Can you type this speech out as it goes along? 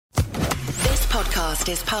podcast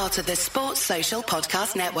is part of the Sports Social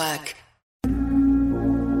Podcast Network.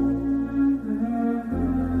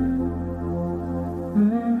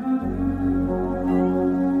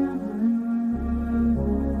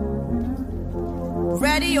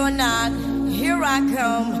 Ready or not, here I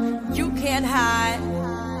come. You can't hide.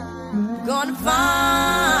 Gonna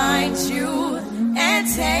find you and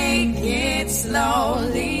take it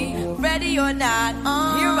slowly. Ready or not,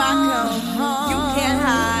 here I come. You can't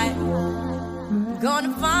hide.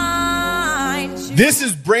 Gonna find you. This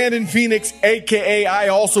is Brandon Phoenix, a.k.a. I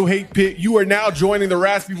Also Hate Pitt. You are now joining the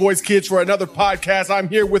Raspy Voice Kids for another podcast. I'm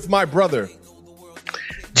here with my brother,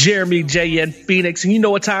 Jeremy J.N. Phoenix, and you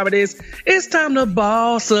know what time it is? It's time to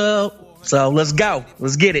boss up. So let's go.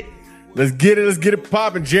 Let's get it. Let's get it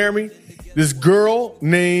popping, Jeremy. This girl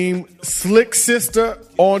named Slick Sister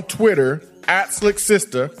on Twitter, at Slick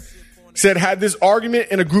Sister, said, had this argument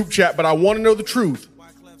in a group chat, but I want to know the truth.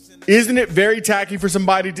 Isn't it very tacky for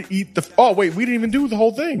somebody to eat the... Oh, wait, we didn't even do the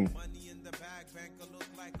whole thing.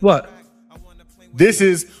 What? This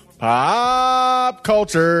is pop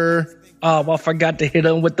culture. Oh, I forgot to hit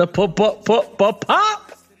him with the pop. All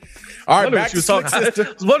right, back to Slick Sister.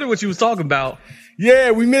 I was wondering what you was talking about.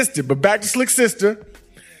 Yeah, we missed it, but back to Slick Sister.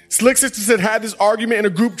 Slick Sister said, had this argument in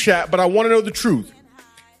a group chat, but I want to know the truth.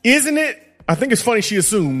 Isn't it... I think it's funny she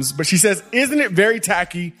assumes, but she says, isn't it very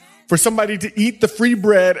tacky for somebody to eat the free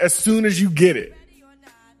bread as soon as you get it?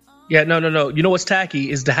 Yeah, no. You know what's tacky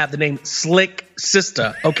is to have the name Slick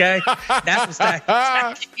Sister, okay? That's what's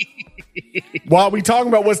tacky. While we talking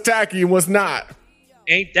about what's tacky and what's not.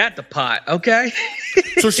 Ain't that the pot, okay?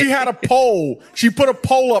 So she had a poll. She put a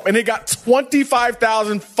poll up and it got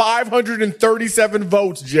 25,537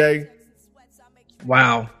 votes, Jay.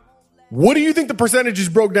 Wow. What do you think the percentages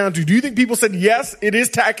broke down to? Do you think people said yes, it is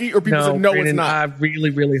tacky, or people said no, Brandon, it's not? I really,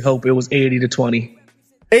 really hope it was 80-20.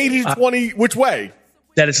 80-20, which way?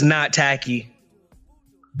 That it's not tacky.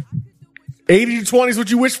 80-20 is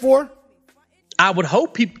what you wish for? I would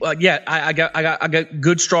hope people. I got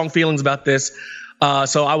good, strong feelings about this.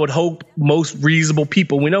 So I would hope most reasonable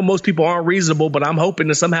people. We know most people aren't reasonable, but I'm hoping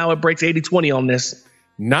that somehow it breaks 80-20 on this.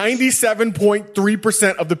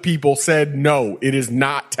 97.3% of the people said no, it is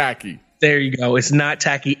not tacky. There you go. It's not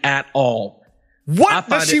tacky at all. What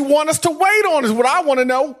does she want us to wait on is what I want to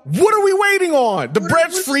know. What are we waiting on? The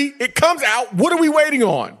bread's free. It comes out. What are we waiting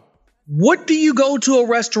on? What do you go to a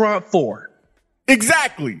restaurant for?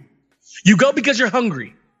 Exactly. You go because you're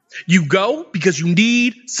hungry. You go because you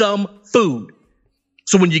need some food.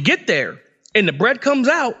 So when you get there and the bread comes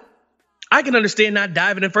out, I can understand not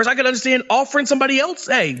diving in first. I can understand offering somebody else,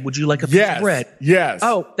 hey, would you like a piece of bread? Yes.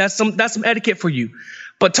 Oh, that's some etiquette for you.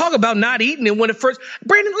 But talk about not eating it when it first...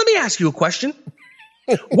 Brandon, let me ask you a question.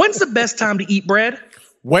 When's the best time to eat bread?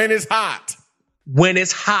 When it's hot. When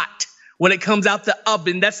it's hot. When it comes out the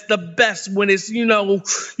oven, that's the best. When it's, you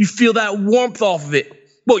feel that warmth off of it.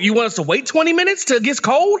 Well, you want us to wait 20 minutes till it gets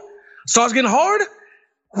cold? Starts getting hard?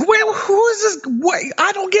 Well, who is this? Wait,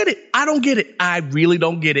 I don't get it. I really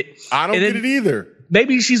don't get it. I don't get it either.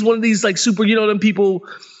 Maybe she's one of these like super, them people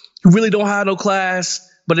who really don't have no class,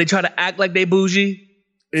 but they try to act like they bougie.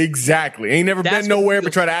 Exactly. Ain't never been nowhere,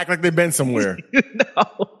 but try to act like they've been somewhere.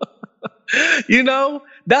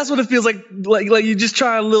 That's what it feels like you're just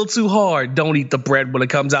trying a little too hard. Don't eat the bread when it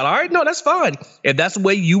comes out. All right, no, that's fine. If that's the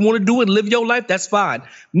way you want to do it, live your life, that's fine.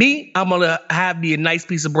 Me, I'm going to have me a nice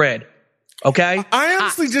piece of bread. Okay? I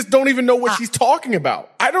honestly just don't even know what she's talking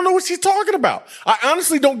about. I don't know what she's talking about. I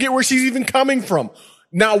honestly don't get where she's even coming from.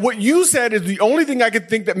 Now, what you said is the only thing I could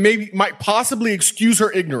think that maybe might possibly excuse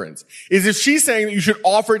her ignorance is if she's saying that you should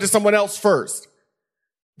offer it to someone else first.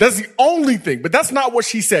 That's the only thing, but that's not what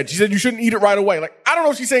she said. She said you shouldn't eat it right away. Like, I don't know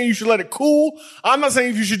if she's saying you should let it cool. I'm not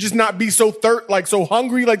saying you should just not be so so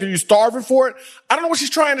hungry, like that you're starving for it. I don't know what she's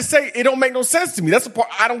trying to say. It don't make no sense to me. That's the part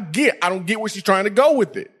I don't get. I don't get where she's trying to go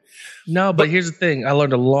with it. No, but here's the thing. I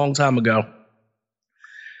learned a long time ago.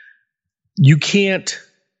 You can't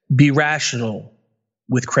be rational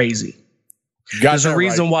with crazy. There's a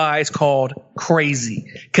reason why it's called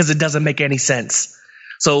crazy, because it doesn't make any sense.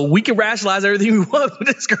 So we can rationalize everything we want, but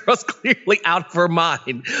this girl's clearly out of her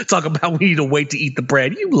mind. Talk about we need to wait to eat the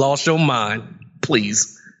bread. You lost your mind,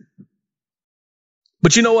 please.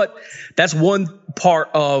 But you know what? That's one part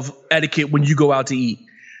of etiquette when you go out to eat.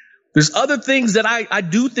 There's other things that I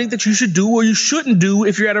do think that you should do or you shouldn't do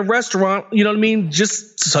if you're at a restaurant. You know what I mean?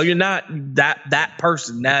 Just so you're not that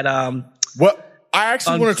person. Well, I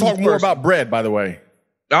actually want to talk more about bread, by the way.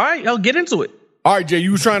 All right, I'll get into it. All right, Jay,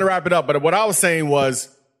 you were trying to wrap it up, but what I was saying was,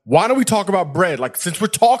 why don't we talk about bread? Like, since we're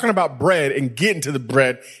talking about bread and getting to the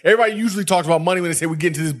bread, everybody usually talks about money when they say we get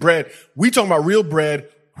into this bread. We talking about real bread.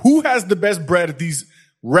 who has the best bread at these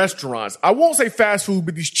restaurants? I won't say fast food,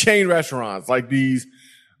 but these chain restaurants like these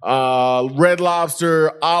Red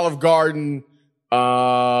Lobster, Olive Garden,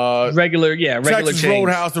 regular Texas chains.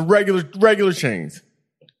 Roadhouse, the regular chains.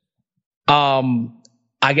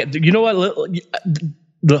 I get, you know what?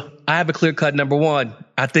 I have a clear cut number one.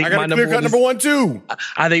 I think my number one number one too.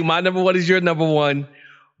 I think my number one is your number one.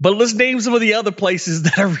 But let's name some of the other places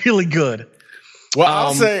that are really good. Well,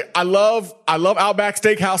 I'll say I love Outback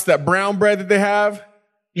Steakhouse, that brown bread that they have.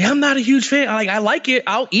 Yeah, I'm not a huge fan. I like it.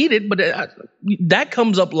 I'll eat it, but that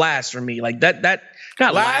comes up last for me. Like that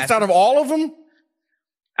not last out of all of them.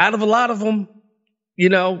 Out of a lot of them, you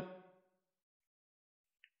know.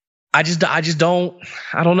 I just don't.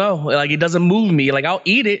 I don't know. Like, it doesn't move me. Like, I'll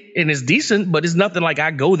eat it and it's decent, but it's nothing like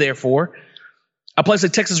I go there for. A place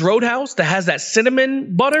like Texas Roadhouse that has that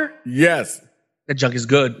cinnamon butter. Yes. That junk is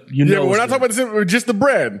good. But we're not talking about the cinnamon, just the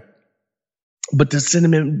bread. But the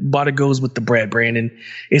cinnamon butter goes with the bread, Brandon.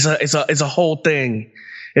 It's a whole thing.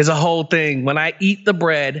 It's a whole thing. When I eat the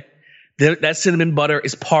bread, that cinnamon butter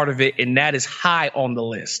is part of it, and that is high on the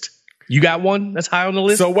list. You got one that's high on the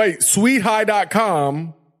list? So wait,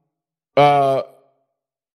 sweethigh.com. Let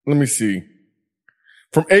me see.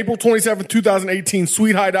 From April 27th, 2018,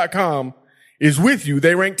 sweethigh.com is with you.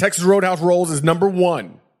 They rank Texas Roadhouse rolls as number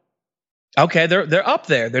one. Okay, they're up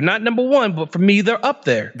there. They're not number one, but for me, they're up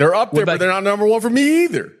there. They're up there, but they're not number one for me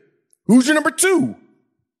either. Who's your number two?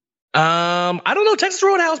 I don't know. Texas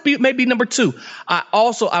Roadhouse may be number two.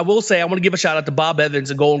 I will say I want to give a shout out to Bob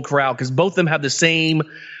Evans and Golden Corral because both of them have the same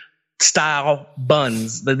style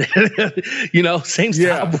buns. Same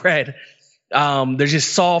style bread. They're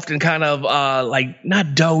just soft and kind of like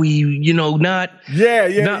not doughy,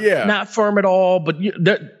 not firm at all. But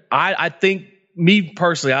I think, me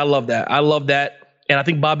personally, I love that. And I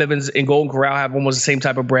think Bob Evans and Golden Corral have almost the same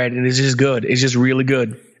type of bread, and it's just good. It's just really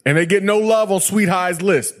good. And they get no love on Sweet High's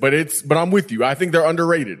list, but I'm with you. I think they're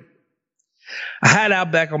underrated. I had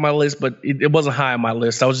Outback on my list, but it wasn't high on my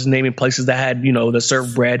list. I was just naming places that had, that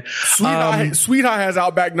serve bread. Sweet High has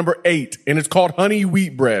Outback number 8, and it's called honey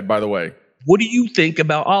wheat bread, by the way. What do you think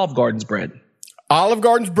about Olive Garden's bread? Olive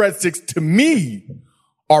Garden's breadsticks, to me,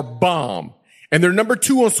 are bomb. And they're number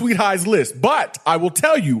 2 on Sweet High's list. But I will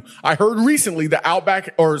tell you, I heard recently that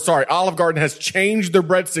Olive Garden has changed their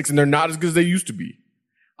breadsticks, and they're not as good as they used to be.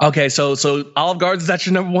 Okay, so Olive Garden's not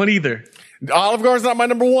your number one either. Olive Garden's not my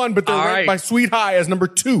number one, but they're ranked by Sweet High as number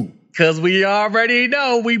 2. Because we already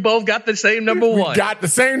know we both got the same number one. We got the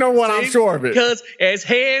same number one, I'm sure of it. Because it's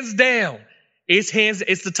hands down. It's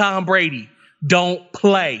the Tom Brady. Don't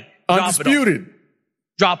play. Undisputed.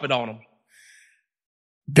 Drop it on them.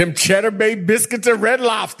 Them Cheddar Bay biscuits at Red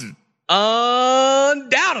Lobster.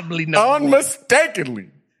 Undoubtedly number Unmistakably.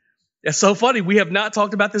 one. It's so funny. We have not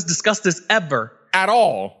discussed this ever. At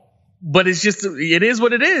all. But it is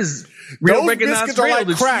what it is. Those biscuits are like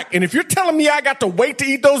crack. And if you're telling me I got to wait to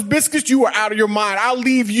eat those biscuits, you are out of your mind. I'll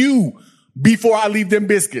leave you before I leave them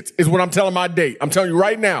biscuits, is what I'm telling my date. I'm telling you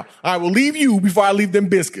right now, I will leave you before I leave them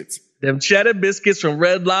biscuits. Them cheddar biscuits from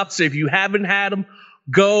Red Lobster, if you haven't had them,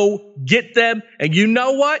 go get them. And you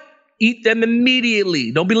know what? Eat them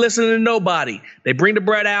immediately. Don't be listening to nobody. They bring the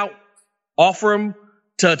bread out, offer them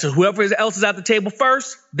to whoever else is at the table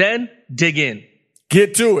first, then dig in.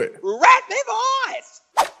 Get to it. Raspy Voice!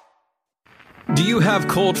 Do you have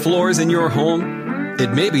cold floors in your home?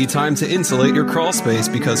 It may be time to insulate your crawl space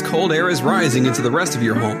because cold air is rising into the rest of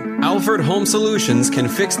your home. Alfred Home Solutions can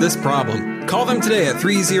fix this problem. Call them today at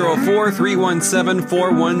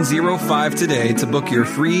 304-317-4105 today to book your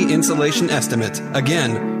free insulation estimate.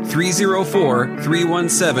 Again,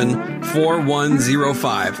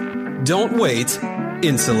 304-317-4105. Don't wait.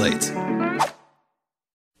 Insulate.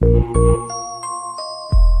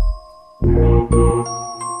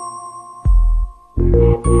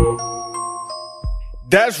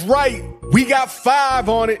 That's right. We got 5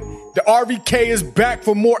 on it. The RVK is back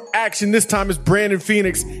for more action. This time it's Brandon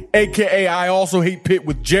Phoenix, a.k.a. I Also Hate Pitt,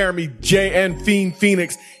 with Jeremy J. and Fiend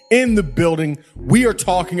Phoenix in the building. We are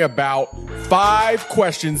talking about 5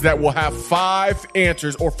 questions that will have 5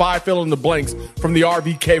 answers or 5 fill in the blanks from the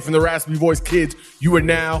RVK, from the Raspy Voice Kids. You are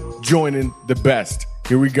now joining the best.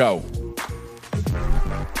 Here we go.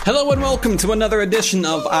 Hello and welcome to another edition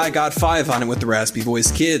of I Got 5 on It with the Raspy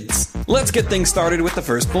Voice Kids. Let's get things started with the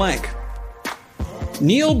first blank.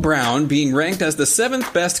 Neil Brown being ranked as the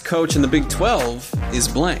 7th best coach in the Big 12 is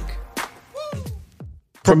blank.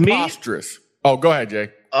 Preposterous. Oh, go ahead, Jay.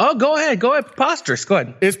 Oh, go ahead. Preposterous. Go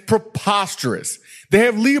ahead. It's preposterous. They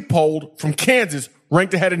have Leopold from Kansas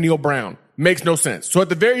ranked ahead of Neil Brown. makes no sense. So at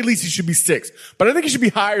the very least, he should be 6. But I think he should be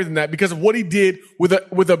higher than that because of what he did with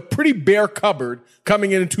a pretty bare cupboard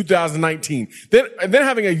coming in 2019. Then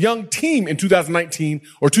having a young team in 2019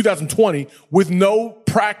 or 2020 with no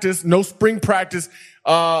practice, no spring practice,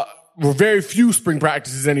 or very few spring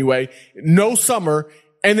practices anyway, no summer,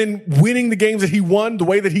 and then winning the games that he won the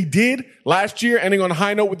way that he did last year, ending on a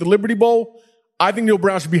high note with the Liberty Bowl. I think Neil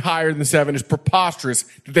Brown should be higher than 7. It's preposterous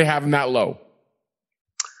that they have him that low.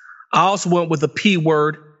 I also went with a P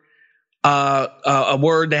word, a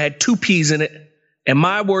word that had 2 P's in it, and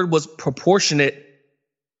my word was proportionate.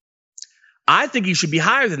 I think he should be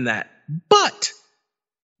higher than that. But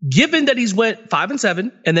given that he's went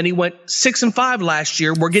 5-7 and then he went 6-5 last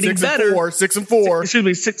year, we're getting better. 6-4. Excuse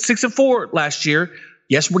me, 6-4 last year.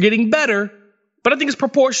 Yes, we're getting better, but I think it's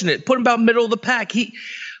proportionate. Put him about middle of the pack.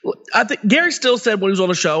 I think Gary Still said when he was on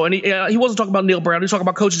the show, and he wasn't talking about Neil Brown, he was talking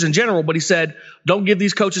about coaches in general, but he said, don't give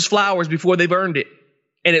these coaches flowers before they've earned it.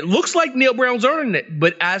 And it looks like Neil Brown's earning it.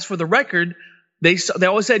 But as for the record, they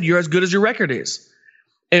always said, you're as good as your record is.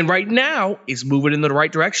 And right now, it's moving in the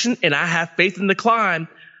right direction, and I have faith in the climb.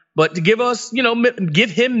 But to give us, give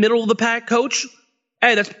him middle of the pack coach,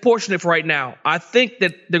 hey, that's proportionate for right now. I think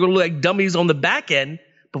that they're going to look like dummies on the back end,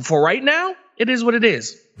 but for right now, it is what it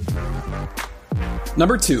is.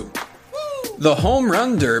 Number 2, the home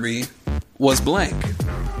run derby was blank.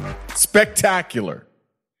 Spectacular.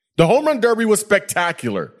 The home run derby was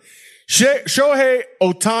spectacular. Shohei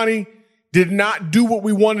Ohtani did not do what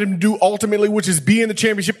we wanted him to do ultimately, which is be in the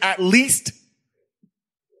championship at least.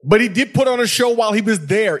 But he did put on a show while he was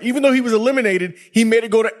there. Even though he was eliminated, he made it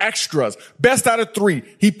go to extras. Best out of 3.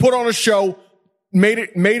 He put on a show, made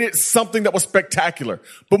it something that was spectacular.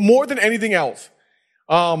 But more than anything else,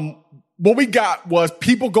 what we got was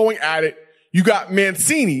people going at it. You got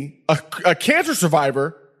Mancini, a cancer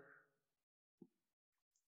survivor.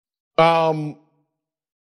 Troy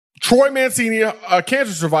Mancini, a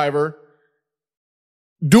cancer survivor,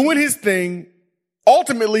 doing his thing,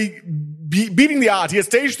 ultimately beating the odds. He had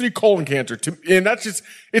stage 3 colon cancer. And that's just,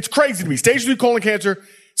 it's crazy to me. Stage 3 colon cancer,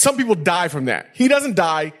 some people die from that. He doesn't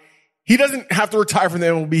die. He doesn't have to retire from the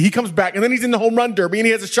MLB. He comes back, and then he's in the home run derby, and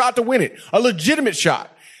he has a shot to win it. A legitimate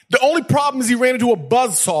shot. The only problem is he ran into a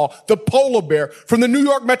buzzsaw, the polar bear from the New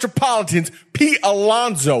York Metropolitans, Pete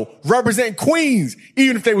Alonso, representing Queens.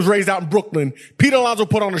 Even if they was raised out in Brooklyn, Pete Alonso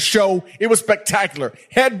put on a show. It was spectacular.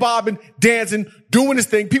 Head bobbing, dancing, doing his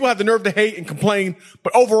thing. People have the nerve to hate and complain.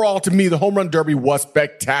 But overall, to me, the home run derby was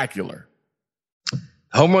spectacular.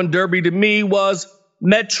 Home run derby to me was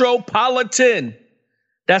Metropolitan.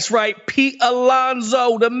 That's right. Pete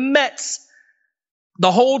Alonso, the Mets.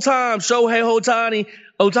 The whole time, Shohei Ohtani,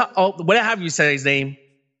 whatever have you say his name?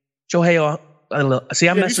 Shohei, see,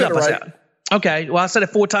 I messed it up. Right. Okay, well, I said it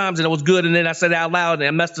 4 times and it was good, and then I said it out loud and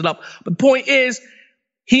I messed it up. But the point is,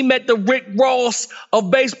 he met the Rick Ross of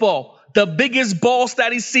baseball, the biggest boss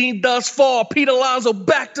that he's seen thus far. Pete Alonso,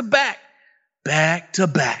 back to back.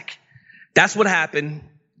 That's what happened.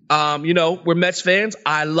 We're Mets fans.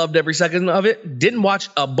 I loved every second of it. Didn't watch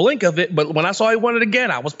a blink of it, but when I saw he won it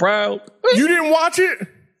again, I was proud. You didn't watch it?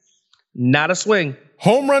 Not a swing.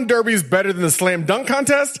 Home run derby is better than the slam dunk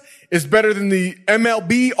contest. It's better than the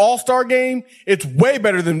MLB All-Star game. It's way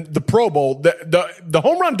better than the Pro Bowl. The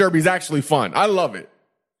home run derby is actually fun. I love it.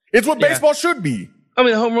 It's what baseball should be. I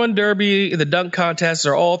mean, the home run derby, the dunk contests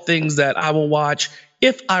are all things that I will watch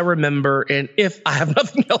if I remember and if I have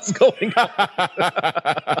nothing else going on.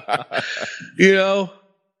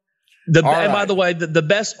 And by the way, the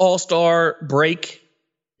best all-star break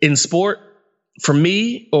in sport for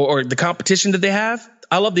me, or the competition that they have,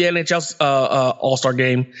 I love the NHL's all-star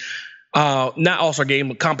game. Not all-star game,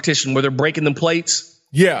 but competition where they're breaking them plates.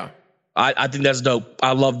 Yeah. I think that's dope.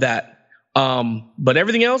 I love that. But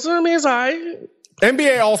everything else, I mean, it's all right.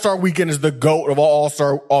 NBA All-Star Weekend is the GOAT of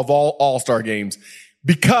all All-Star games.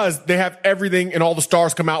 Because they have everything and all the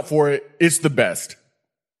stars come out for it, it's the best.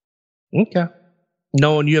 Okay.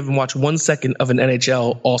 Knowing you haven't watched 1 second of an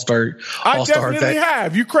NHL All-Star I definitely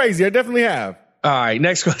have. You crazy. I definitely have. All right.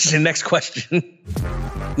 Next question.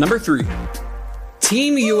 Number 3.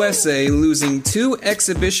 Team USA losing 2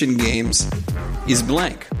 exhibition games is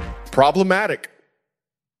blank. Problematic.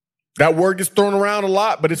 That word gets thrown around a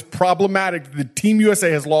lot, but it's problematic. The Team USA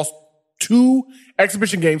has lost 2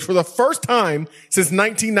 exhibition games for the first time since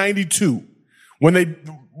 1992,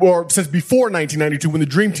 since before 1992 when the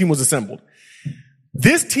Dream Team was assembled.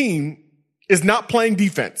 This team is not playing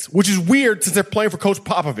defense, which is weird since they're playing for Coach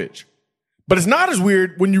Popovich. But it's not as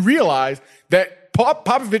weird when you realize that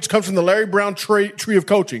Popovich comes from the Larry Brown tree of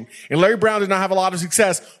coaching, and Larry Brown did not have a lot of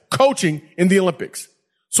success coaching in the Olympics.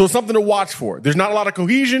 So it's something to watch for. There's not a lot of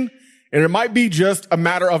cohesion. And it might be just a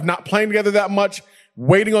matter of not playing together that much,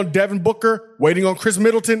 waiting on Devin Booker, waiting on Chris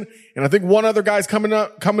Middleton, and I think one other guy's coming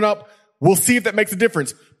up. We'll see if that makes a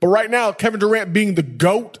difference. But right now, Kevin Durant being the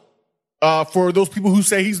GOAT, for those people who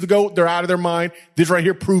say he's the GOAT, they're out of their mind. This right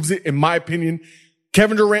here proves it, in my opinion.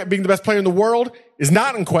 Kevin Durant being the best player in the world is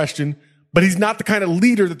not in question, but he's not the kind of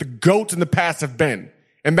leader that the GOATs in the past have been.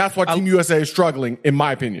 And that's why Team USA is struggling, in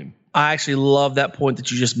my opinion. I actually love that point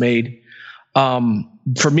that you just made.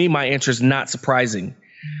 For me, my answer is not surprising.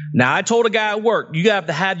 Now, I told a guy at work, you have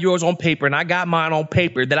to have yours on paper, and I got mine on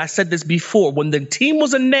paper, that I said this before. When the team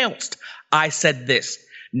was announced, I said this.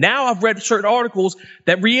 Now I've read certain articles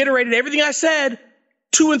that reiterated everything I said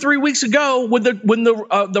 2 and 3 weeks ago when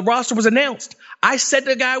the roster was announced. I said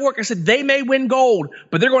to the guy at work, I said, they may win gold,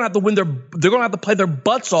 but they're going to have to play their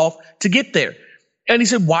butts off to get there. And he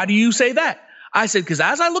said, why do you say that? I said, because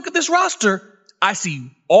as I look at this roster, I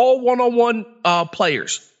see all one-on-one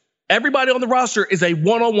players. Everybody on the roster is a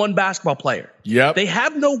one-on-one basketball player. Yep. They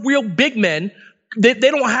have no real big men. They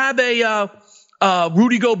don't have a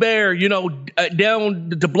Rudy Gobert,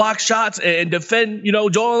 down to block shots and defend.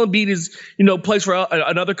 Joel Embiid is, plays for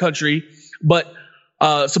another country, but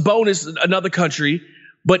Sabonis another country.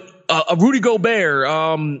 But a Rudy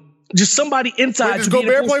Gobert, just somebody inside. Wait, does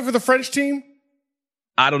Gobert play for the French team?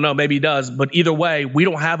 I don't know. Maybe he does. But either way, we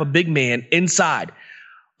don't have a big man inside.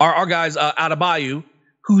 Our guy's Adebayo,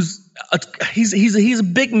 who's he's a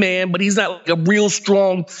big man, but he's not like a real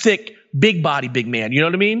strong, thick, big body big man. You know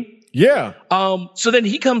what I mean? Yeah. So then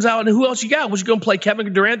he comes out, and who else you got? Was you going to play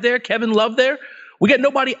Kevin Durant there? Kevin Love there? We got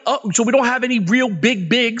nobody up, so we don't have any real big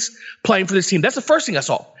bigs playing for this team. That's the first thing I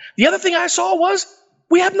saw. The other thing I saw was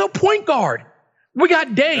we have no point guard. We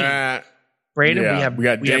got Dame. Brandon, yeah, we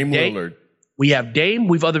got Dame Lillard. We have Dame.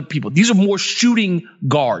 We have other people. These are more shooting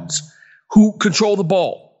guards who control the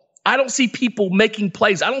ball. I don't see people making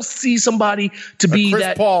plays. I don't see somebody to be Chris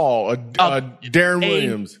that. Paul, Darren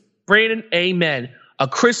Williams. Brandon, amen. A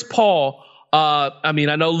Chris Paul. I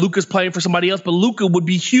know Luka's playing for somebody else, but Luka would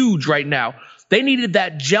be huge right now. They needed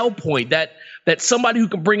that gel point, that somebody who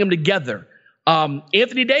can bring them together.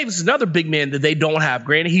 Anthony Davis is another big man that they don't have.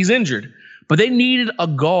 Granted, he's injured, but they needed a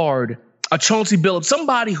guard, a Chauncey Billups,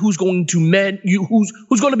 somebody who's going to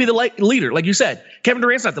who's going to be the leader. Like you said, Kevin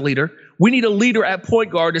Durant's not the leader. We need a leader at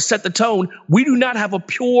point guard to set the tone. We do not have a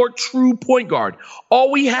pure, true point guard.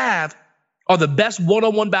 All we have are the best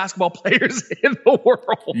one-on-one basketball players in the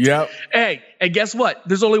world. Yep. Hey, and guess what?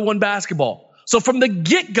 There's only one basketball. So from the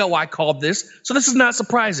get-go, I called this. So this is not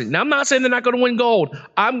surprising. Now, I'm not saying they're not going to win gold.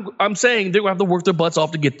 I'm saying they're going to have to work their butts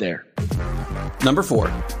off to get there. Number 4.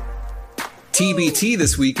 TBT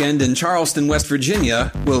this weekend in Charleston, West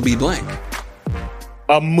Virginia will be blank.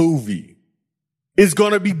 A movie. It's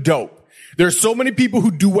going to be dope. There's so many people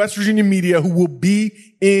who do West Virginia media who will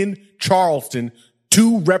be in Charleston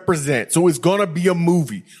to represent. So it's going to be a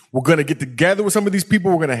movie. We're going to get together with some of these people.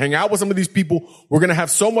 We're going to hang out with some of these people. We're going to have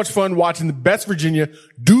so much fun watching the best Virginia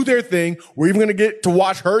do their thing. We're even going to get to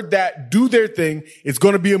watch her dad do their thing. It's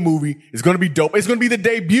going to be a movie. It's going to be dope. It's going to be the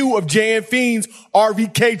debut of J.N. Fiend's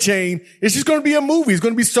RVK chain. It's just going to be a movie. It's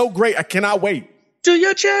going to be so great. I cannot wait. Do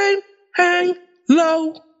your chain hang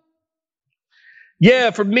low?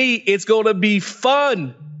 Yeah, for me, it's going to be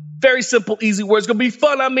fun. Very simple, easy words. It's going to be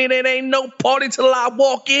fun. I mean, it ain't no party till I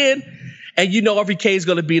walk in. And RVK is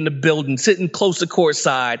going to be in the building, sitting close to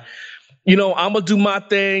courtside. I'm going to do my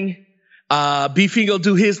thing. Beefy going to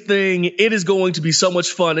do his thing. It is going to be so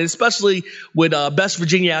much fun, and especially with Best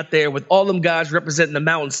Virginia out there with all them guys representing the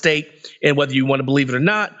Mountain State. And whether you want to believe it or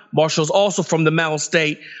not, Marshall's also from the Mountain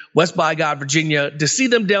State, West by God, Virginia. To see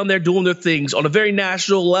them down there doing their things on a very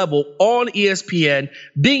national level on ESPN,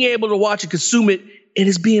 being able to watch and consume it, it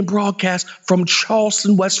is being broadcast from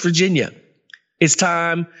Charleston, West Virginia. It's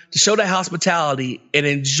time to show that hospitality and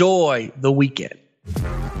enjoy the weekend.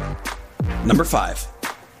 Number 5.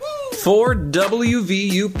 4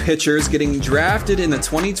 WVU pitchers getting drafted in the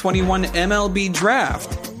 2021 MLB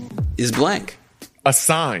draft is blank. A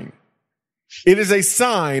sign. It is a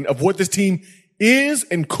sign of what this team is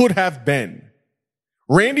and could have been.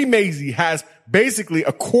 Randy Mazey has basically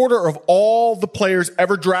a quarter of all the players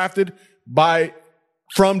ever drafted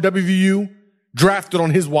from WVU drafted on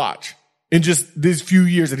his watch in just these few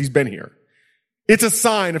years that he's been here. It's a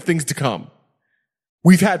sign of things to come.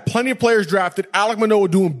 We've had plenty of players drafted. Alek Manoah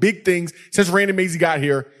doing big things since Randy Mazey got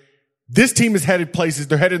here. This team is headed places.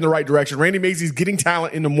 They're headed in the right direction. Randy Mazey's getting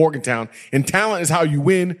talent into Morgantown, and talent is how you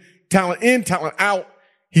win. Talent in, talent out.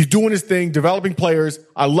 He's doing his thing, developing players.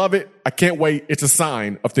 I love it. I can't wait. It's a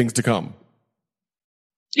sign of things to come.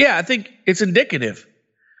 Yeah, I think it's indicative.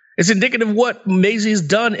 It's indicative of what Mazey has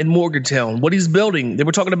done in Morgantown, what he's building. They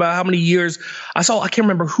were talking about how many years. I can't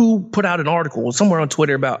remember who put out an article somewhere on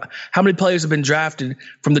Twitter about how many players have been drafted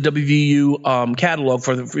from the WVU catalog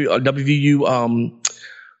for the WVU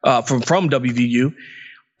from WVU,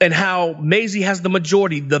 and how Mazey has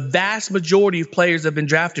the vast majority of players that have been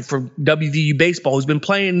drafted from WVU baseball, who's been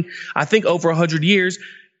playing, I think, over 100 years.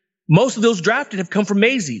 Most of those drafted have come from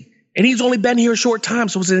Mazey. And he's only been here a short time,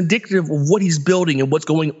 so it's indicative of what he's building and what's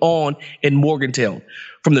going on in Morgantown.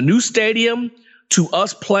 From the new stadium to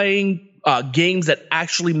us playing games that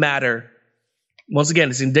actually matter. Once again,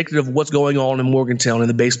 it's indicative of what's going on in Morgantown in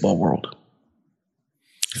the baseball world.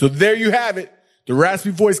 So there you have it. The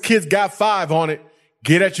Raspy Voice Kids got 5 on it.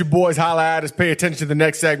 Get at your boys, holla at us, pay attention to the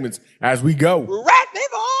next segments as we go. Raspy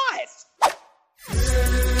Voice!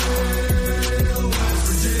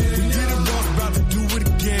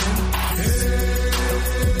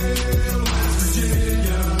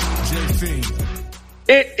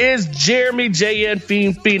 It is Jeremy JN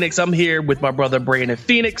Fiend Phoenix. I'm here with my brother Brandon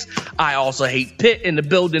Phoenix. I also hate Pitt in the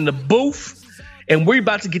building, the booth. And we're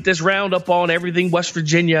about to get this roundup on everything West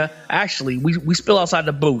Virginia. Actually, we spill outside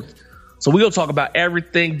the booth. So we're going to talk about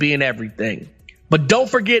everything being everything. But don't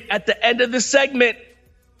forget, at the end of the segment,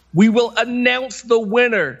 we will announce the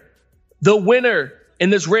winner. The winner in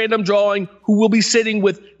this random drawing who will be sitting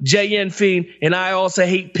with JN Fiend and I also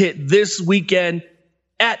hate Pitt this weekend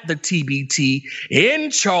at the TBT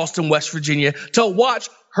in Charleston, West Virginia to watch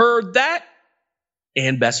Heard That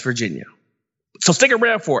and West Virginia. So stick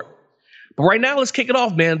around for it. But right now, let's kick it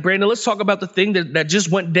off, man. Brandon, let's talk about the thing that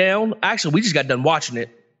just went down. Actually, we just got done watching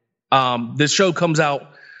it. This show comes out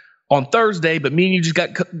on Thursday, but me and you just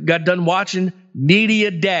got done watching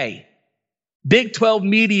Media Day. Big 12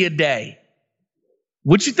 Media Day.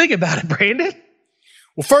 What'd you think about it, Brandon?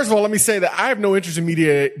 Well, first of all, let me say that I have no interest in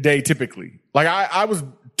Media Day typically. Like I was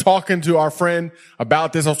talking to our friend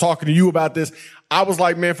about this. I was talking to you about this. I was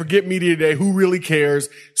like, man, forget Media Day. Who really cares?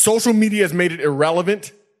 Social media has made it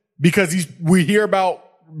irrelevant because we hear about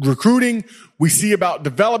recruiting. We see about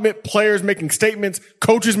development, players making statements,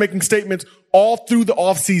 coaches making statements all through the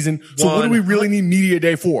off season. So what do we really need Media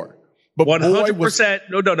Day for? But 100%.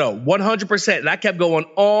 No. 100%. And I kept going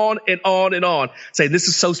on and on and on saying, this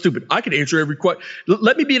is so stupid. I can answer every question.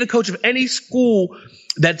 Let me be the coach of any school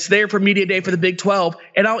that's there for Media Day for the Big 12.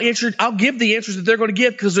 And I'll give the answers that they're going to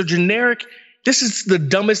give because they're generic. This is the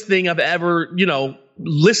dumbest thing I've ever,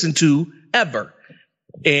 listened to ever.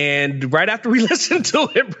 And right after we listened to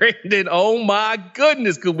it, Brandon, oh my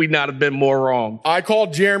goodness, could we not have been more wrong? I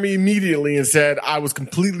called Jeremy immediately and said I was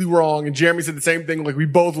completely wrong. And Jeremy said the same thing. Like we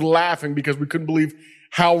both were laughing because we couldn't believe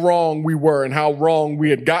how wrong we were and how wrong we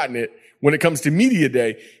had gotten it when it comes to Media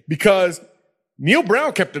Day, because Neil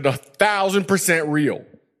Brown kept it 1,000% real.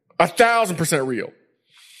 1,000% real.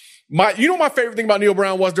 My favorite thing about Neil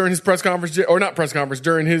Brown was during his press conference, or not press conference,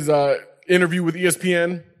 during his interview with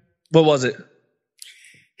ESPN. What was it?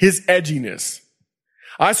 His edginess.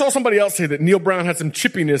 I saw somebody else say that Neil Brown had some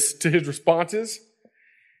chippiness to his responses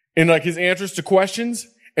and like his answers to questions.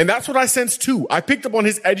 And that's what I sensed too. I picked up on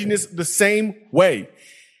his edginess the same way.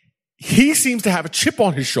 He seems to have a chip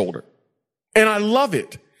on his shoulder and I love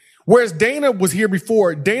it. Whereas Dana was here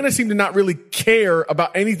before, Dana seemed to not really care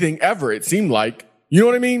about anything ever. It seemed like, you know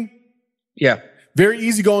what I mean? Yeah. Very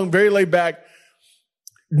easygoing, very laid back.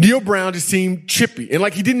 Neil Brown just seemed chippy and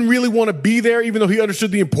like he didn't really want to be there, even though he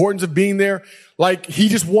understood the importance of being there. Like he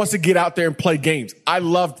just wants to get out there and play games. I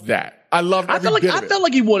loved that. I felt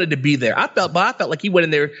like he wanted to be there. I felt like he went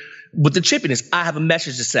in there with the chippiness. I have a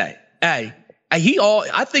message to say. Hey,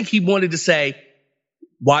 I think he wanted to say,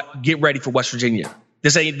 "What? Get ready for West Virginia.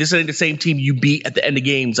 This ain't the same team you beat at the end of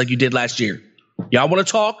games like you did last year. Y'all want to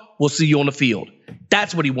talk? We'll see you on the field."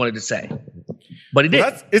 That's what he wanted to say. But he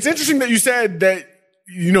did. It's interesting that you said that.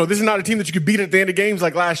 This is not a team that you could beat at the end of games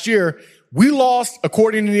like last year. We lost,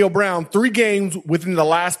 according to Neil Brown, 3 games within the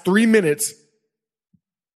last 3 minutes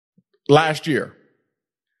last year.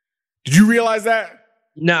 Did you realize that?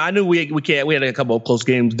 No, I knew we can't. We had a couple of close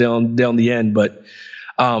games down the end, but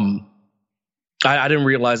I didn't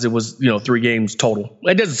realize it was 3 games total.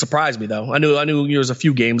 It doesn't surprise me though. I knew there was a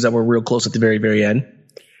few games that were real close at the very, very end.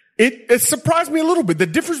 It surprised me a little bit. The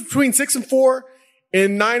difference between 6-4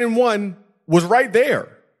 and 9-1 was right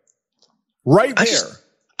there. Right there.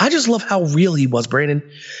 I just love how real he was,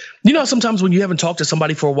 Brandon. Sometimes when you haven't talked to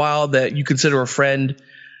somebody for a while that you consider a friend,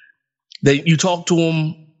 that you talk to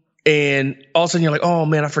him and all of a sudden you're like, oh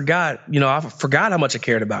man, I forgot how much I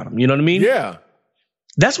cared about him. You know what I mean? Yeah.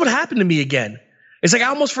 That's what happened to me again. It's like I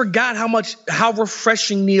almost forgot how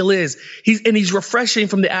refreshing Neil is. He's refreshing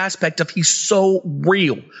from the aspect of he's so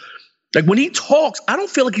real. Like when he talks, I don't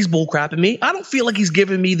feel like he's bullcrapping me. I don't feel like he's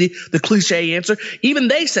giving me the cliche answer. Even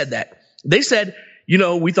they said that. They said,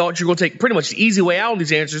 we thought you were going to take pretty much the easy way out on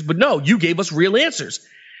these answers, but no, you gave us real answers.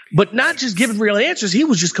 But not just giving real answers, he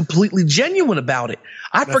was just completely genuine about it.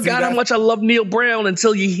 I forgot how much I love Neil Brown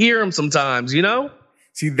until you hear him sometimes,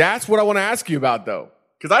 See, that's what I want to ask you about, though.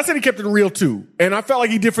 Because I said he kept it real, too. And I felt like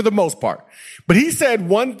he did for the most part. But he said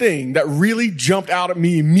one thing that really jumped out at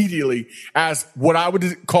me immediately as what I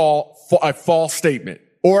would call a false statement.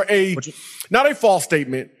 Or not a false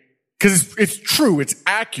statement, because it's true, it's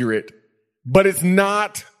accurate, but it's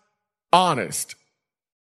not honest.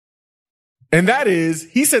 And that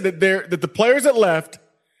is, he said that the players that left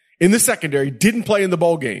in the secondary didn't play in the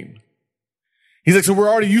bowl game. He's like, so we're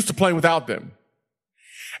already used to playing without them.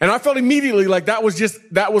 And I felt immediately like that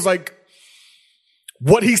was like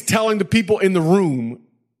what he's telling the people in the room,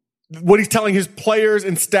 what he's telling his players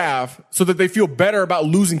and staff so that they feel better about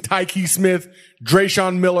losing Tyke Smith,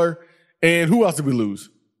 Drayshawn Miller, and who else did we lose?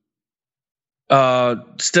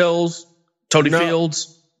 Stills, Tony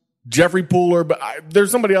Fields. Jeffrey Pooler, but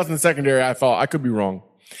there's somebody else in the secondary I thought. I could be wrong.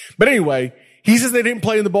 But anyway, he says they didn't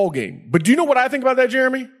play in the bowl game. But do you know what I think about that,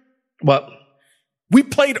 Jeremy? What? We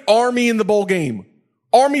played Army in the bowl game.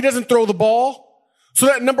 Army doesn't throw the ball, so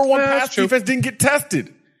that number one pass defense didn't get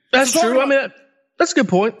tested. That's true. I mean, that's a good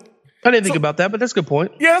point. I didn't think about that, but that's a good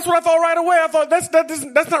point. Yeah, that's what I thought right away. I thought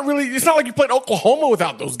that's not really, it's not like you played Oklahoma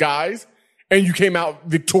without those guys and you came out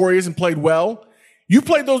victorious and played well. You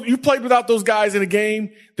played without those guys in a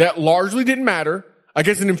game that largely didn't matter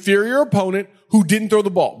against an inferior opponent who didn't throw the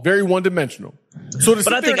ball. Very one-dimensional.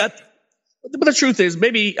 But the truth is,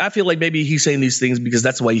 I feel like maybe he's saying these things because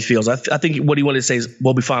that's the way he feels. I think what he wanted to say is,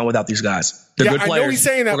 we'll be fine without these guys. They're good players. I know he's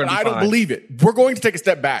saying that, but I don't believe it. We're going to take a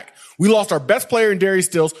step back. We lost our best player in Darius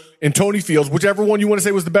Stills and Tony Fields. Whichever one you want to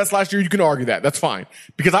say was the best last year, you can argue that. That's fine.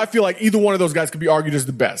 Because I feel like either one of those guys could be argued as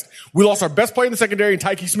the best. We lost our best player in the secondary in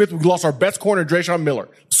Tyke Smith. We lost our best corner, Drayshawn Miller.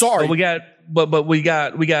 Sorry. But we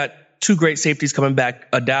got two great safeties coming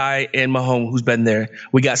back, Adai and Mahomes, who's been there.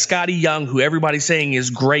 We got Scotty Young, who everybody's saying is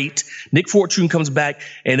great. Nick Fortune comes back.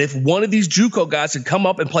 And if one of these JUCO guys could come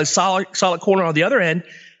up and play solid corner on the other end,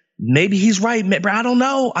 maybe he's right. But I don't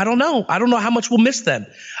know. I don't know how much we'll miss them.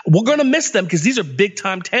 We're going to miss them because these are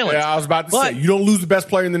big-time talents. Yeah, I was about to say, you don't lose the best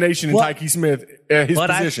player in the nation in Tyke Smith at his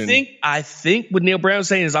position. I think what Neil Brown's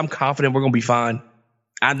saying is I'm confident we're going to be fine.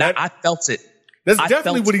 I felt it. That's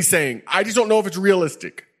definitely what he's saying. I just don't know if it's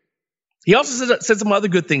realistic. He also said some other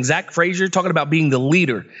good things. Zach Frazier talking about being the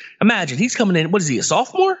leader. Imagine he's coming in. What is he, a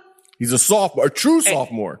sophomore? He's a sophomore, a true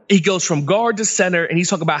sophomore. He goes from guard to center, and he's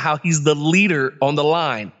talking about how he's the leader on the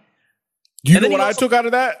line. Do you know what I took out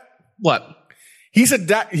of that? What? He said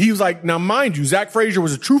that he was like, now mind you, Zach Frazier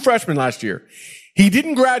was a true freshman last year. He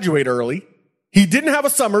didn't graduate early. He didn't have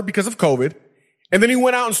a summer because of COVID. And then he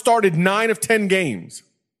went out and started 9 of 10 games.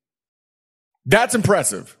 That's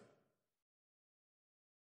impressive.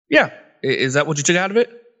 Yeah. Is that what you took out of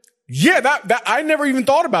it? Yeah, that I never even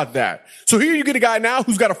thought about that. So here you get a guy now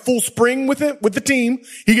who's got a full spring with the team.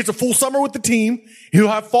 He gets a full summer with the team. He'll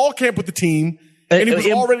have fall camp with the team. And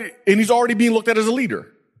he's already being looked at as a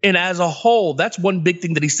leader. And as a whole, that's one big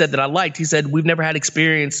thing that he said that I liked. He said, we've never had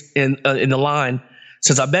experience in the line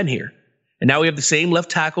since I've been here. And now we have the same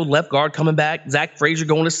left tackle, left guard coming back. Zach Frazier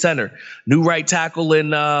going to center. New right tackle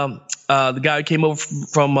and the guy who came over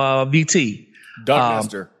from VT.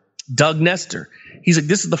 Doug Nestor. He's like,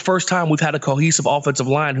 this is the first time we've had a cohesive offensive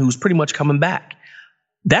line who's pretty much coming back.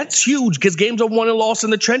 That's huge because games are won and lost in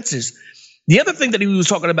the trenches. The other thing that he was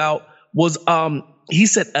talking about was he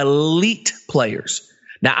said elite players.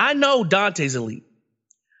 Now, I know Dante's elite.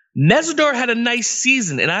 Mesidor had a nice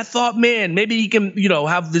season, and I thought, man, maybe he can,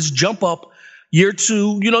 have this jump up year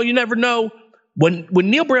 2. You never know. When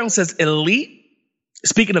Neil Brown says elite,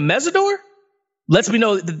 speaking of Mesidor, lets me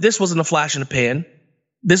know that this wasn't a flash in the pan.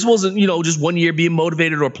 This wasn't, just 1 year being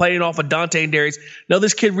motivated or playing off of Dante and Darius. No,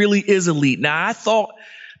 this kid really is elite. Now, I thought,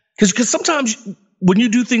 because sometimes when you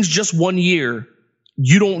do things just 1 year,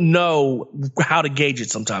 you don't know how to gauge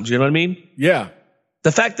it sometimes. You know what I mean? Yeah.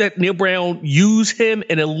 The fact that Neil Brown used him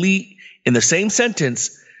and elite in the same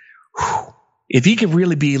sentence, if he can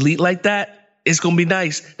really be elite like that, it's going to be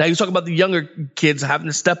nice. Now, you're talking about the younger kids having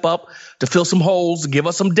to step up to fill some holes, to give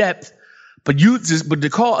us some depth. But to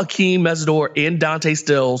call Akeem Mesidor and Dante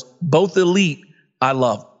Stills both elite, I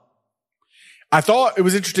love. I thought it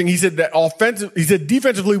was interesting. He said that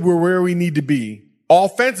defensively we're where we need to be.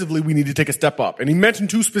 Offensively, we need to take a step up. And he mentioned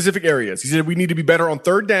 2 specific areas. He said we need to be better on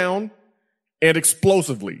third down and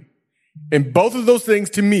explosively. And both of those things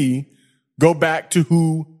to me go back to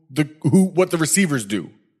what the receivers do.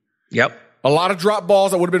 Yep. A lot of drop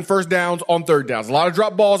balls that would have been first downs on third downs. A lot of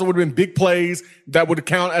drop balls that would have been big plays that would have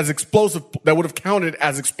counted as explosive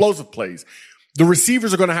plays. The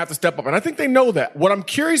receivers are going to have to step up. And I think they know that. What I'm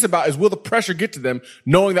curious about is, will the pressure get to them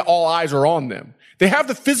knowing that all eyes are on them? They have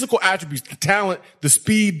the physical attributes, the talent, the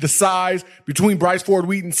speed, the size between Bryce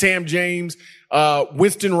Ford-Wheaton, Sam James,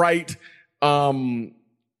 Winston Wright.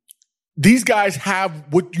 These guys have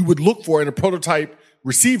what you would look for in a prototype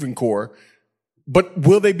receiving core. But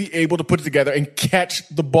will they be able to put it together and catch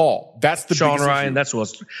the ball? That's the Sean biggest Ryan. issue. That's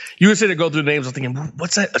what you were sitting to go through the names. I was thinking,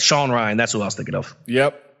 what's that? Sean Ryan. That's who I was thinking of.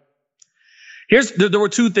 Yep. There were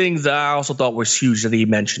two things that I also thought was huge that he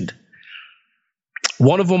mentioned.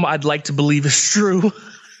 One of them I'd like to believe is true.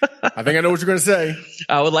 I think I know what you're going to say.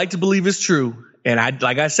 I would like to believe it's true. And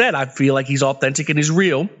like I said, I feel like he's authentic and he's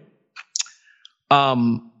real.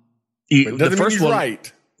 The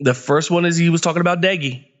first one is he was talking about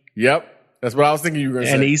Deggy. Yep. That's what I was thinking you were going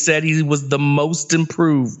to say. And he said he was the most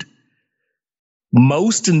improved.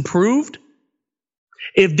 Most improved?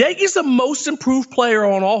 If Deggy's the most improved player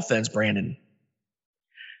on offense, Brandon,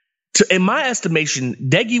 in my estimation,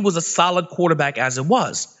 Deggy was a solid quarterback as it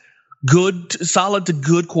was. Solid to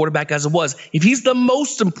good quarterback as it was. If he's the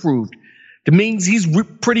most improved, that means he's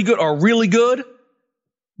pretty good or really good.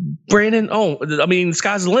 Brandon, the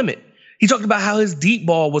sky's the limit. He talked about how his deep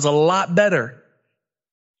ball was a lot better.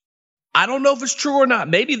 I don't know if it's true or not.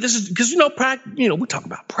 Maybe this is because, we talk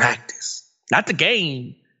about practice, not the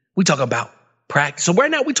game. We talk about practice. So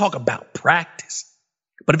right now we talk about practice.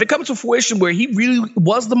 But if it comes to fruition where he really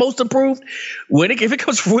was the most improved, if it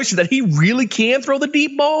comes to fruition that he really can throw the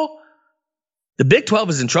deep ball, the Big 12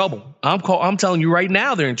 is in trouble. I'm telling you right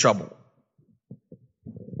now, they're in trouble.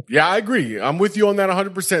 Yeah, I agree. I'm with you on that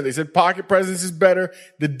 100%. They said pocket presence is better.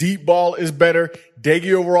 The deep ball is better.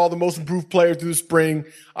 Deggy overall, the most improved player through the spring.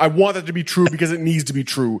 I want that to be true because it needs to be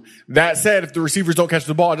true. That said, if the receivers don't catch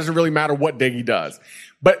the ball, it doesn't really matter what Deggy does.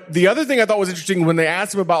 But the other thing I thought was interesting when they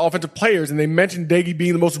asked him about offensive players and they mentioned Deggy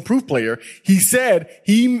being the most improved player, he said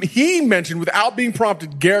he mentioned without being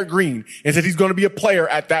prompted Garrett Green and said he's going to be a player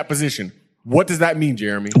at that position. What does that mean,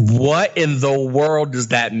 Jeremy? What in the world does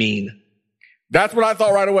that mean? That's what I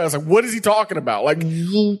thought right away. I was like, what is he talking about? Like,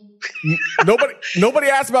 nobody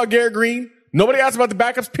asked about Garrett Green. Nobody asked about the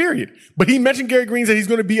backups, period. But he mentioned Garrett Green, said he's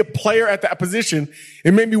going to be a player at that position.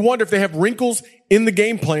 It made me wonder if they have wrinkles in the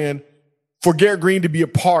game plan for Garrett Green to be a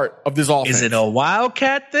part of this offense. Is it a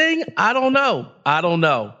Wildcat thing? I don't know.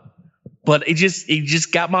 But it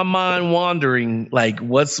just got my mind wandering. Like,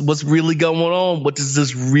 what's really going on? What does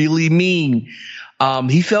this really mean?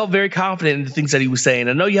 He felt very confident in the things that he was saying.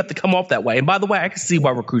 I know you have to come off that way. And by the way, I can see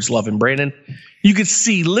why recruits love him, Brandon. You can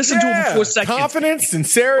see. Listen to him for 4 seconds. Confidence,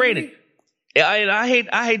 sincerity. Brandon, I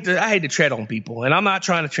hate to tread on people, and I'm not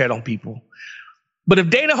trying to tread on people. But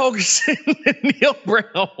if Dana Holgorsen and Neil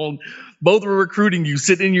Brown both were recruiting you,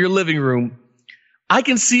 sitting in your living room, I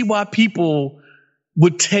can see why people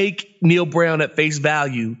would take Neil Brown at face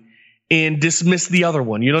value and dismiss the other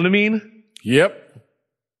one. You know what I mean? Yep.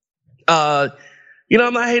 I'm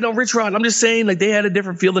not hating on Rich Rod. I'm just saying, like, they had a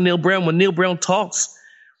different feel than Neil Brown. When Neil Brown talks,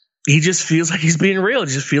 he just feels like he's being real.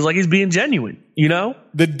 He just feels like he's being genuine,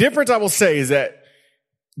 The difference I will say is that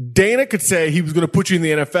Dana could say he was going to put you in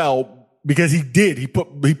the NFL because he did. He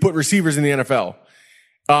put receivers in the NFL.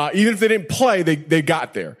 Even if they didn't play, they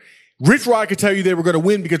got there. Rich Rod could tell you they were going to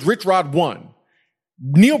win because Rich Rod won.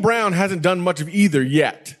 Neil Brown hasn't done much of either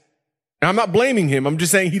yet. And I'm not blaming him. I'm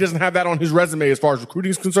just saying he doesn't have that on his resume as far as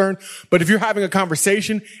recruiting is concerned. But if you're having a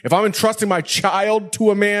conversation, if I'm entrusting my child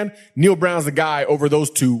to a man, Neil Brown's the guy over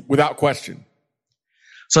those two without question.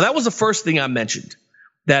 So that was the first thing I mentioned.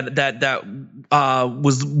 That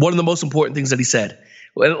was one of the most important things that he said.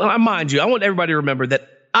 And mind you, I want everybody to remember that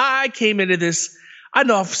I came into this. I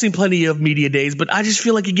know I've seen plenty of media days, but I just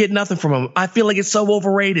feel like you get nothing from him. I feel like it's so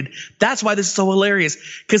overrated. That's why this is so hilarious,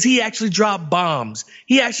 because he actually dropped bombs.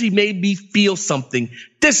 He actually made me feel something.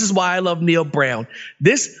 This is why I love Neil Brown.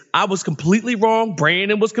 I was completely wrong.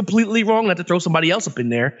 Brandon was completely wrong. Not to throw somebody else up in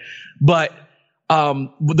there. But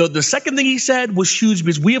the second thing he said was huge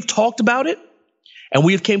because we have talked about it and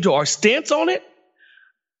we have came to our stance on it.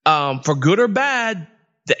 For good or bad,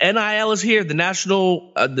 the NIL is here. The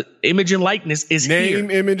national the image and likeness is here.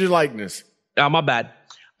 Name, image, and likeness. My bad.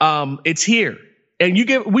 It's here. And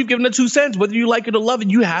we've given it 2 cents. Whether you like it or love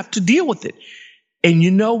it, you have to deal with it. And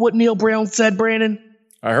you know what Neil Brown said, Brandon?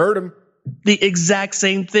 I heard him. The exact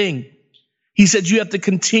same thing. He said you have to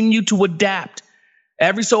continue to adapt.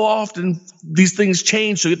 Every so often, these things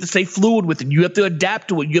change, so you have to stay fluid with it. You have to adapt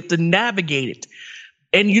to it. You have to navigate it.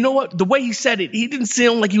 And you know what? The way he said it, he didn't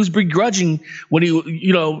sound like he was begrudgingly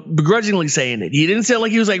saying it. He didn't sound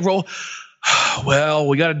like he was like, Well,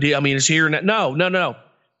 we got to do. I mean, it's here and no.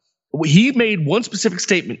 He made one specific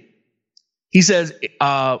statement. He says,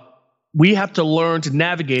 we have to learn to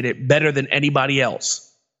navigate it better than anybody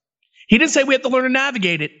else. He didn't say we have to learn to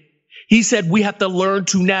navigate it. He said we have to learn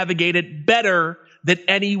to navigate it better than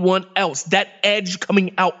anyone else. That edge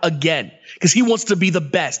coming out again, because he wants to be the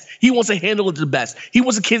best. He wants to handle it the best. He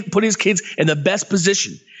wants to put his kids in the best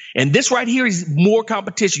position. And this right here is more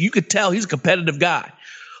competition. You could tell he's a competitive guy.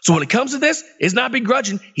 So when it comes to this, it's not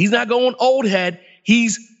begrudging. He's not going old head.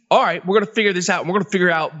 He's all right. We're going to figure this out. We're going to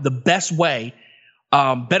figure out the best way,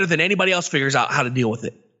 better than anybody else figures out how to deal with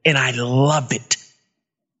it. And I love it.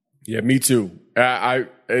 Yeah, me too.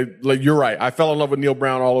 Like you're right. I fell in love with Neil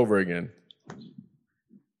Brown all over again.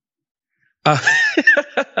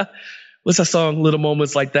 What's that song? Little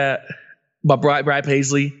Moments Like That by Brad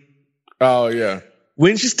Paisley. Oh yeah.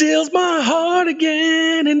 When she steals my heart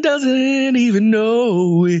again and doesn't even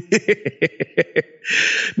know it.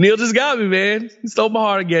 Neil just got me, man. He stole my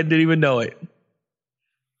heart again, didn't even know it.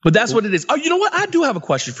 But that's what it is. Oh, you know what? I do have a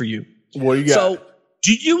question for you. What do you got? So,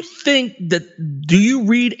 do you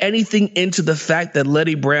read anything into the fact that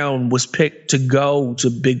Letty Brown was picked to go to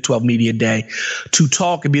Big 12 Media Day to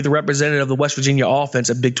talk and be the representative of the West Virginia offense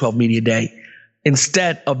at Big 12 Media Day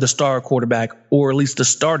instead of the star quarterback, or at least the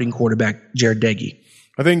starting quarterback, Jared Deggy?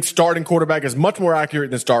 I think starting quarterback is much more accurate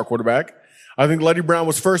than star quarterback. I think Letty Brown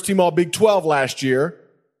was first team all Big 12 last year.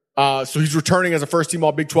 So he's returning as a first team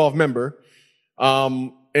all Big 12 member.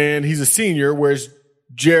 And he's a senior, whereas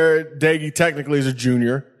Jared Deggy technically is a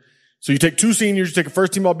junior. So you take two seniors, you take a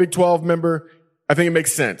first team all Big 12 member. I think it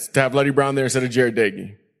makes sense to have Letty Brown there instead of Jared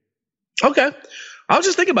Deggy. Okay. I was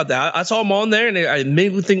just thinking about that. I saw him on there and I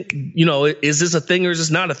made me think, is this a thing or is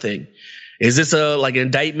this not a thing? Is this an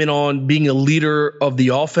indictment on being a leader of the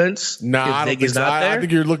offense? Nah, I don't think so. I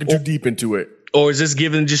think you're looking too deep into it. Or is this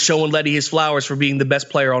just showing Letty his flowers for being the best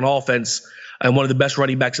player on offense and one of the best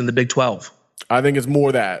running backs in the Big 12? I think it's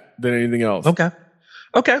more that than anything else. Okay.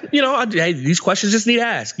 Hey, these questions just need to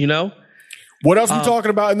ask, What else are we talking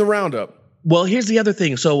about in the roundup? Well, here's the other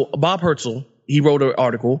thing. So Bob Hertzel, he wrote an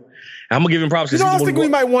article. I'm gonna give him props. I think we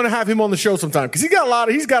might want to have him on the show sometime because he's got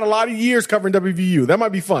a lot of years covering WVU. That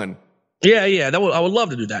might be fun. Yeah. I would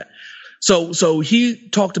love to do that. So he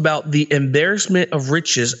talked about the embarrassment of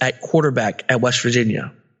riches at quarterback at West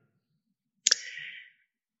Virginia.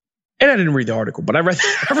 And I didn't read the article, but I read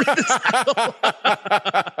this article.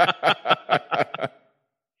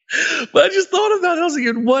 But I just thought about it. I was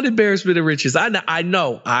like, what embarrassment of riches? I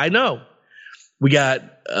know. We got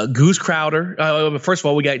Goose Crowder. First of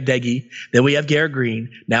all, we got Deggy. Then we have Garrett Green.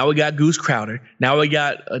 Now we got Goose Crowder. Now we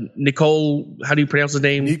got Nicole. How do you pronounce his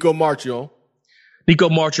name? Nico Marchio.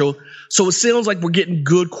 So it sounds like we're getting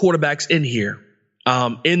good quarterbacks in here,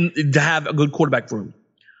 to have a good quarterback room.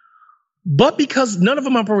 But because none of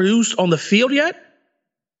them are produced on the field yet,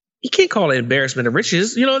 you can't call it embarrassment of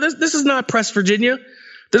riches. This is not Press Virginia.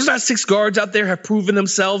 There's not 6 guards out there have proven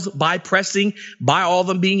themselves by pressing, by all of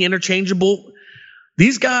them being interchangeable.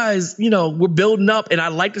 These guys, we're building up, and I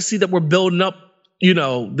like to see that we're building up,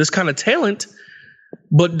 this kind of talent.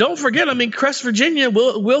 But don't forget, Crest, Virginia,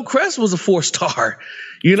 Will Crest was a 4-star.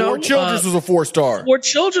 Fort Childress was a 4-star. Fort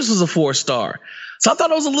Childress was a 4-star. So I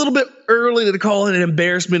thought it was a little bit early to call it an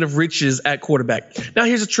embarrassment of riches at quarterback. Now,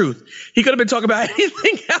 here's the truth. He could have been talking about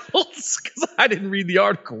anything else because I didn't read the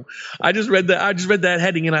article. I just read that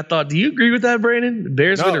heading and I thought, do you agree with that, Brandon?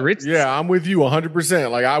 Embarrassment of riches? Yeah, I'm with you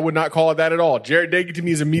 100%. I would not call it that at all. Jared Deggy to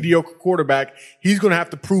me is a mediocre quarterback. He's going to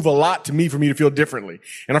have to prove a lot to me for me to feel differently.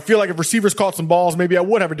 And I feel like if receivers caught some balls, maybe I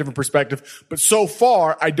would have a different perspective. But so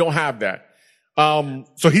far, I don't have that.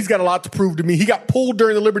 So he's got a lot to prove to me. He got pulled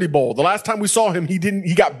during the Liberty Bowl. The last time we saw him,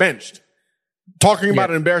 he got benched. Talking about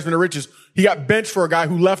an embarrassment of riches, he got benched for a guy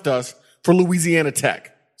who left us for Louisiana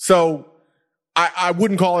Tech. So I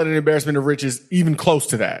wouldn't call it an embarrassment of riches even close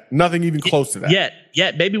to that. Nothing even close to that.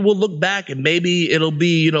 Yet. Maybe we'll look back and maybe it'll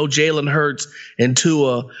be, Jalen Hurts and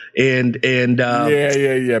Tua and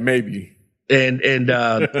maybe. And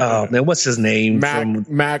man, what's his name?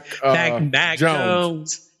 Mac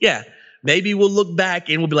Jones. Yeah. Maybe we'll look back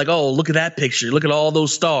and we'll be like, oh, look at that picture. Look at all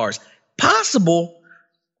those stars. Possible,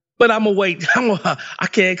 but I'm going to wait. I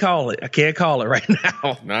can't call it. I can't call it right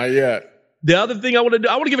now. Not yet. The other thing I want to do,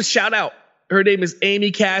 I want to give a shout out. Her name is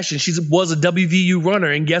Amy Cash, and she was a WVU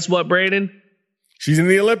runner. And guess what, Brandon? She's in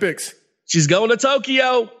the Olympics. She's going to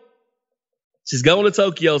Tokyo.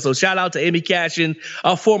 So shout out to Amy Cashin,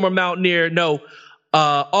 a former Mountaineer.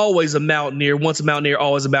 Always a Mountaineer. Once a Mountaineer,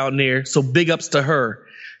 always a Mountaineer. So big ups to her.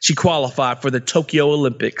 She qualified for the Tokyo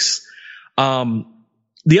Olympics.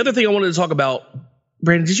 The other thing I wanted to talk about,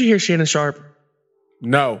 Brandon, did you hear Shannon Sharp?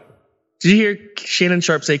 No. Did you hear Shannon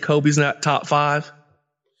Sharp say Kobe's not top 5?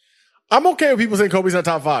 I'm okay with people saying Kobe's not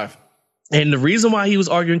top 5. And the reason why he was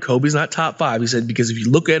arguing Kobe's not top 5, he said, because if you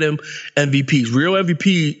look at him,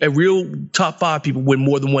 real top 5 people win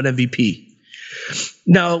more than one MVP.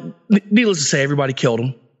 Now, needless to say, everybody killed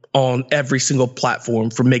him on every single platform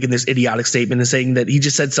for making this idiotic statement and saying that he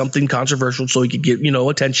just said something controversial so he could get,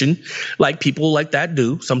 attention, like people like that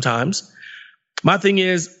do sometimes. My thing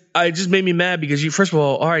is, it just made me mad because first of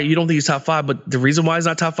all right, you don't think he's top 5, but the reason why he's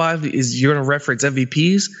not top 5 is you're going to reference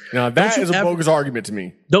MVPs. Now that is a bogus argument to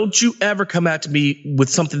me. Don't you ever come at me with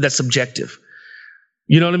something that's subjective.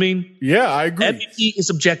 You know what I mean? Yeah, I agree. MVP is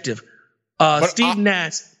subjective. Steve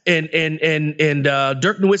Nash and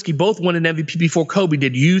Dirk Nowitzki both won an MVP before Kobe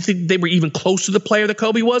did. You think they were even close to the player that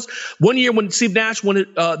Kobe was? One year when Steve Nash won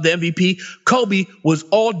the MVP, Kobe was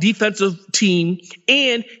all defensive team,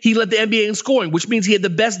 and he led the NBA in scoring, which means he had the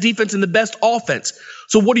best defense and the best offense.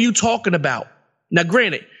 So what are you talking about? Now,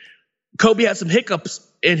 granted, Kobe had some hiccups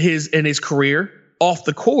in his career off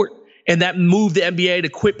the court, and that moved the NBA to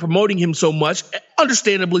quit promoting him so much,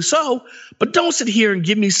 understandably so. But don't sit here and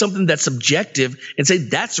give me something that's subjective and say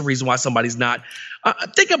that's the reason why somebody's not.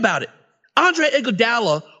 Think about it. Andre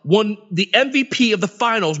Iguodala won the MVP of the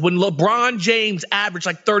finals when LeBron James averaged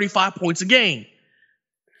like 35 points a game.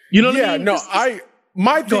 You know what I mean?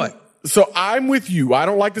 So I'm with you. I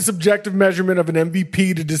don't like the subjective measurement of an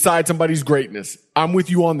MVP to decide somebody's greatness. I'm with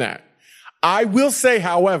you on that. I will say,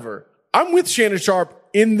 however, I'm with Shannon Sharp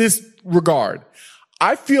in this regard.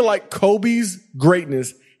 I feel like Kobe's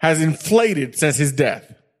greatness has inflated since his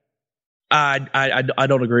death. I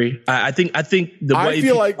don't agree. I think the way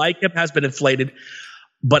people like him has been inflated,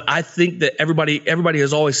 but I think that everybody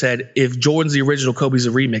has always said if Jordan's the original, Kobe's a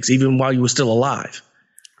remix, even while he was still alive.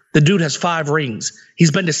 The dude has 5 rings.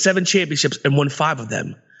 He's been to 7 championships and won 5 of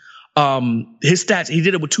them. His stats, he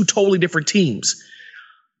did it with 2 totally different teams.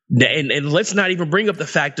 And let's not even bring up the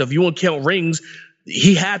fact of, you want to count rings,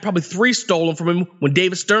 he had probably 3 stolen from him when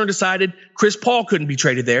David Stern decided Chris Paul couldn't be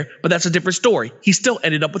traded there, but that's a different story. He still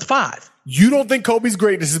ended up with 5. You don't think Kobe's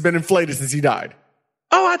greatness has been inflated since he died?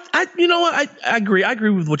 Oh, you know what? I agree. I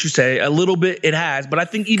agree with what you say. A little bit it has, but I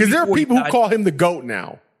think even because there are people who call him the GOAT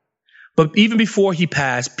now. But even before he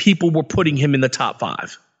passed, people were putting him in the top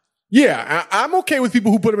 5. Yeah, I'm okay with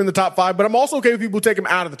people who put him in the top 5, but I'm also okay with people who take him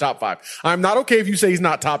out of the top 5. I'm not okay if you say he's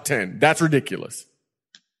not top 10. That's ridiculous.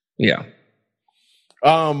 Yeah.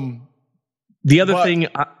 The other thing,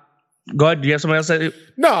 go ahead. Do you have something else to say?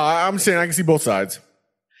 No, I'm saying I can see both sides.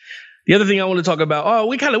 The other thing I want to talk about,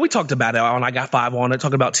 we talked about it on I Got 5 on it,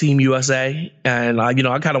 talking about Team USA. And, I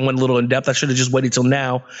kind of went a little in depth. I should have just waited till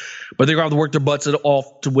now, but they're going to have to work their butts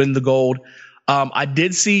off to win the gold. I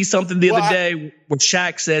did see something the other day where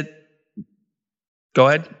Shaq said, go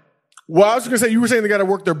ahead. Well, I was going to say, you were saying they got to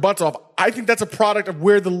work their butts off. I think that's a product of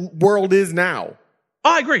where the world is now.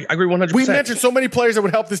 Oh, I agree. I agree 100%. We mentioned so many players that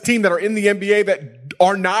would help this team that are in the NBA that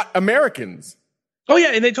are not Americans. Oh,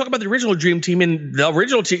 yeah, and they talk about the original Dream Team, and the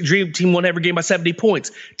original Dream Team won every game by 70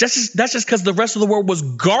 points. That's just because the rest of the world was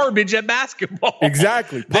garbage at basketball.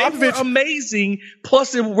 Exactly. They were amazing,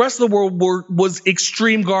 plus the rest of the world was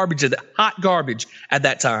extreme garbage, hot garbage at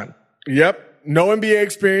that time. Yep. No NBA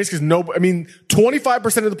experience because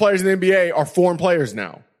 25% of the players in the NBA are foreign players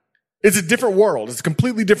now. It's a different world. It's a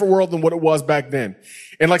completely different world than what it was back then.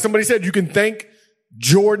 And like somebody said, you can thank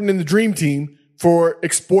Jordan and the Dream Team for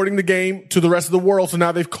exporting the game to the rest of the world. So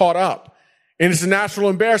now they've caught up. And it's a national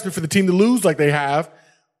embarrassment for the team to lose like they have.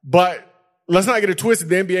 But let's not get it twisted.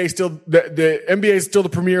 The NBA is still, the NBA is still the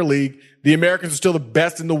Premier League. The Americans are still the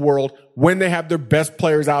best in the world when they have their best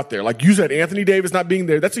players out there. Like you said, Anthony Davis not being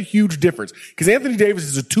there, that's a huge difference. Because Anthony Davis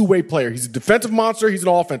is a two-way player. He's a defensive monster. He's an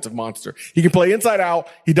offensive monster. He can play inside out.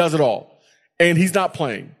 He does it all. And he's not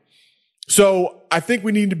playing. So I think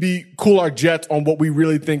we need to cool our jets on what we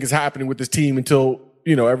really think is happening with this team until,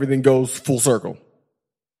 everything goes full circle.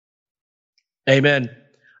 Amen.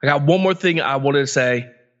 I got one more thing I wanted to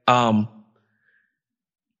say. You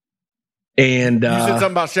said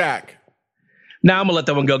something about Shaq. Now I'm gonna let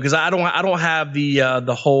that one go because I don't have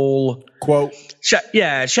the whole quote.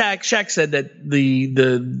 Shaq said that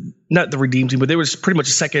the not the Redeem Team, but there was pretty much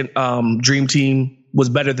a second Dream Team was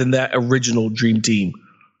better than that original Dream Team.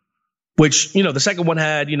 Which, the second one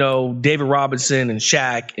had, David Robinson and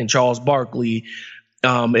Shaq and Charles Barkley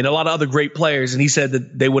and a lot of other great players. And he said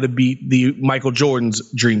that they would have beat the Michael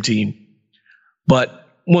Jordan's Dream Team. But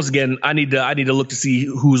once again, I need to look to see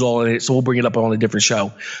who's all in it. So we'll bring it up on a different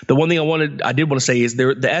show. The one thing I did want to say is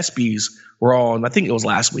the ESPYs were on, I think it was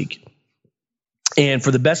last week. And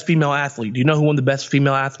for the best female athlete, do you know who won the best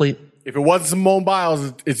female athlete? If it wasn't Simone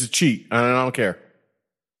Biles, it's a cheat. I don't care.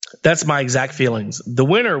 That's my exact feelings. The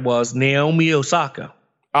winner was Naomi Osaka.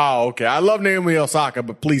 Oh, okay. I love Naomi Osaka,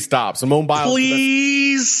 but please stop. Simone Biles.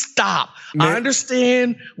 Please stop. I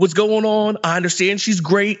understand what's going on. I understand she's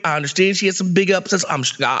great. I understand she had some big upsets.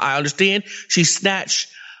 I understand she snatched,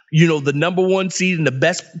 the number one seed and the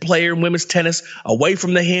best player in women's tennis away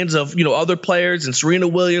from the hands of, other players and Serena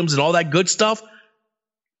Williams and all that good stuff.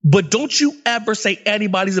 But don't you ever say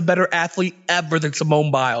anybody's a better athlete ever than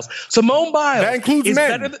Simone Biles. Simone Biles. That includes is men.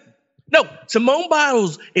 Better than, Simone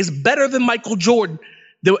Biles is better than Michael Jordan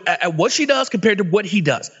at what she does compared to what he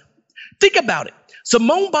does. Think about it.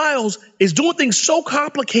 Simone Biles is doing things so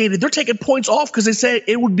complicated. They're taking points off because they said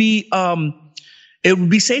it would be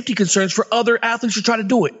safety concerns for other athletes to try to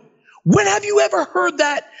do it. When have you ever heard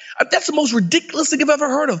that? That's the most ridiculous thing I've ever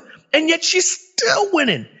heard of. And yet she's still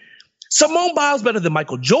winning. Simone Biles better than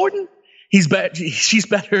Michael Jordan. She's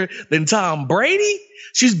better than Tom Brady.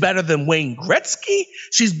 She's better than Wayne Gretzky.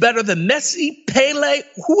 She's better than Messi, Pele,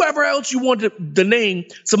 whoever else you want to name.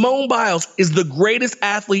 Simone Biles is the greatest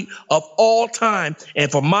athlete of all time.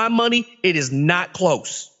 And for my money, it is not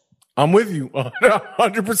close. I'm with you.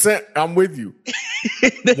 100%. I'm with you.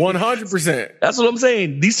 100%. That's what I'm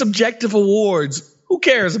saying. These subjective awards, who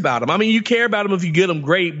cares about them? I mean, you care about them if you get them,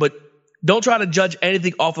 great, but don't try to judge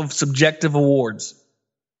anything off of subjective awards.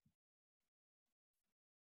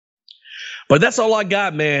 But that's all I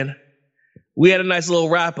got, man. We had a nice little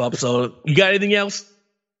wrap up. So you got anything else?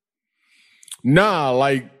 Nah,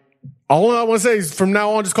 all I want to say is from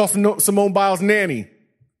now on, just call Simone Biles Nanny.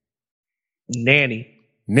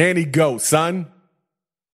 Nanny goat, son.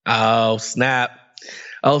 Oh, snap.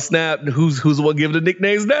 Who's the one giving the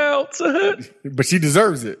nicknames now? But she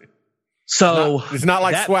deserves it. So it's not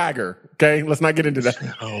like swagger. Okay, let's not get into that.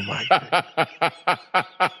 Oh my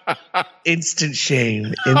God. Instant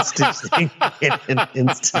shame. Instant shame. I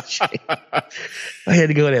had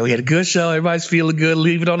to go there. We had a good show. Everybody's feeling good.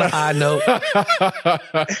 Leave it on a high note.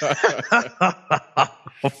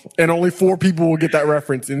 And only 4 people will get that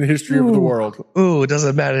reference in the history of the world. Ooh, it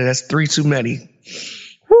doesn't matter. That's 3 too many.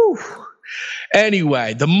 Whew.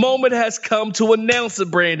 Anyway, the moment has come to announce it,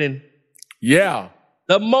 Brandon. Yeah.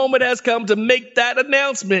 The moment has come to make that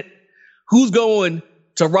announcement. Who's going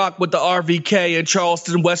to rock with the RVK in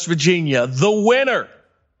Charleston, West Virginia? The winner.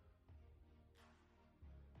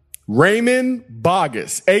 Raymond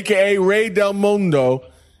Bogus, a.k.a. Ray Del Mundo.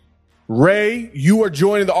 Ray, you are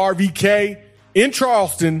joining the RVK in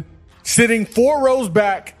Charleston, sitting 4 rows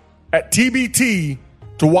back at TBT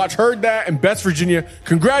to watch Heard That in West Virginia.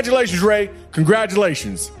 Congratulations, Ray.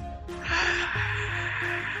 Congratulations.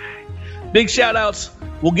 Big shout outs.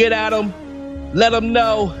 We'll get at them. Let them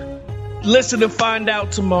know. Listen and find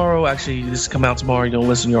out tomorrow. Actually, this come out tomorrow. You don't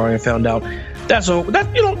listen, you already found out. That's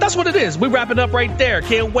what it is. We're wrapping up right there.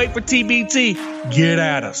 Can't wait for TBT. Get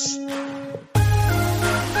at us.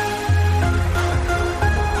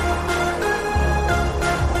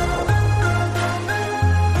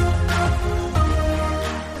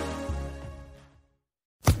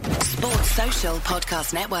 Sports Social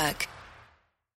Podcast Network.